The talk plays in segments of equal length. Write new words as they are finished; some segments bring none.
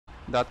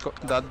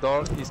That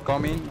door is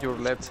coming your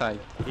left side.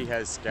 He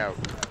has scout.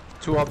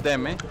 Two of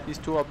them, eh? It's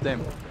two of them.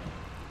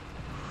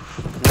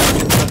 One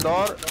in the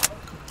door.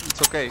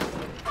 It's okay.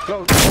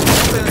 Close.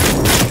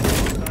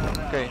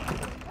 Okay.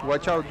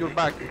 Watch out your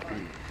back.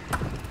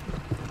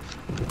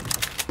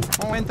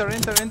 Oh, enter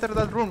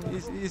that room.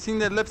 It's in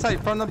the left side, in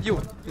front of you.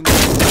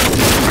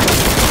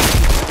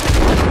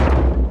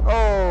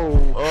 Oh.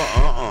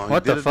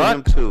 What the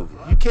fuck? Too.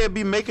 You can't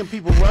be making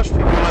people rush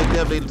people like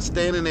that. They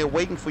standing there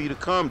waiting for you to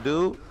come,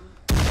 dude.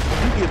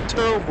 You give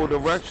terrible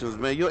directions,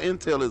 man. Your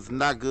intel is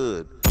not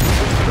good.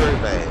 It's very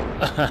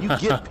bad. You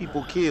get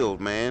people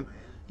killed, man.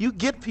 You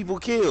get people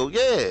killed,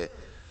 yeah.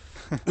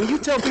 When you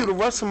tell people to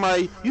rush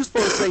somebody, you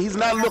supposed to say, he's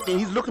not looking,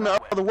 he's looking the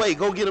other way,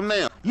 go get him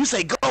now. You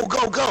say, go.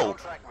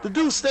 The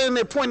dude standing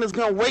there pointing his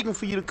gun, waiting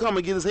for you to come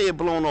and get his head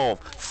blown off.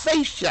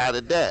 Face shot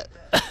at that.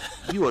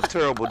 You a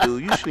terrible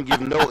dude. You shouldn't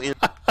give no in.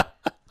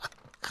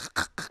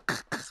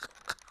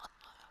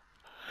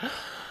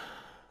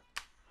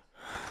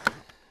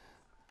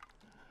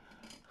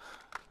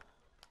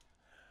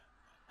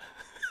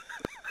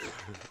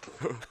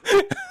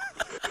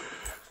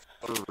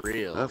 For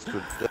real. That's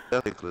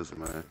ridiculous,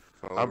 man.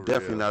 I'm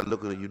definitely not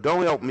looking at you.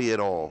 Don't help me at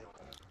all.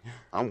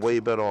 I'm way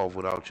better off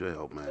without your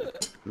help, man.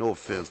 No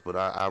offense, but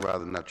I'd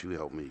rather not you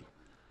help me.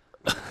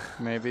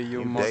 Maybe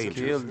you must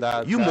kill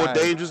that You guy. more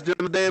dangerous than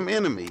the damn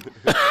enemy.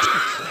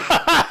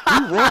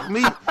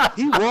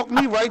 He walked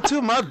me right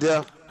to my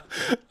death.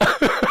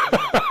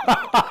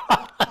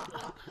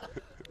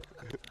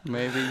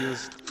 Maybe you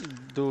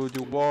do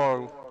the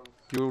war.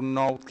 You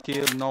not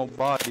kill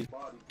nobody.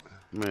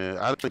 Man,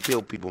 I didn't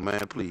kill people,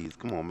 man. Please,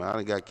 come on, man. I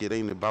done got killed.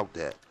 Ain't about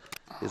that.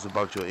 It's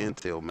about your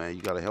intel, man.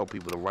 You gotta help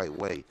people the right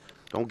way.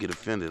 Don't get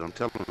offended. I'm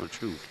telling the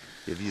truth.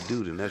 If you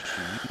do, then that's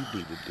you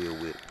need to deal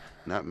with,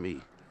 not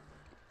me.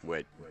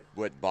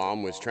 What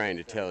Bomb was trying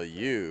to tell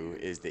you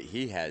is that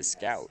he has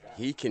scout.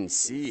 He can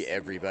see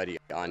everybody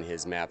on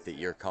his map that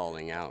you're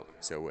calling out.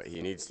 So what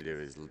he needs to do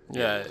is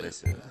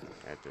listen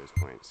at those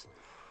points.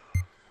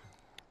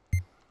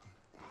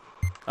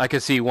 I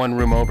could see one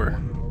room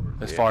over,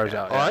 as far as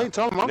out. Oh, I ain't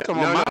talking. I'm talking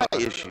about my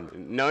issue.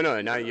 No,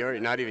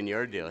 not even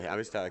your deal. I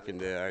was talking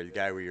to the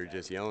guy we were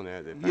just yelling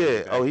at.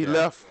 Yeah. Oh, he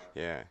left.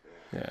 Yeah.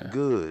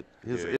 Good. His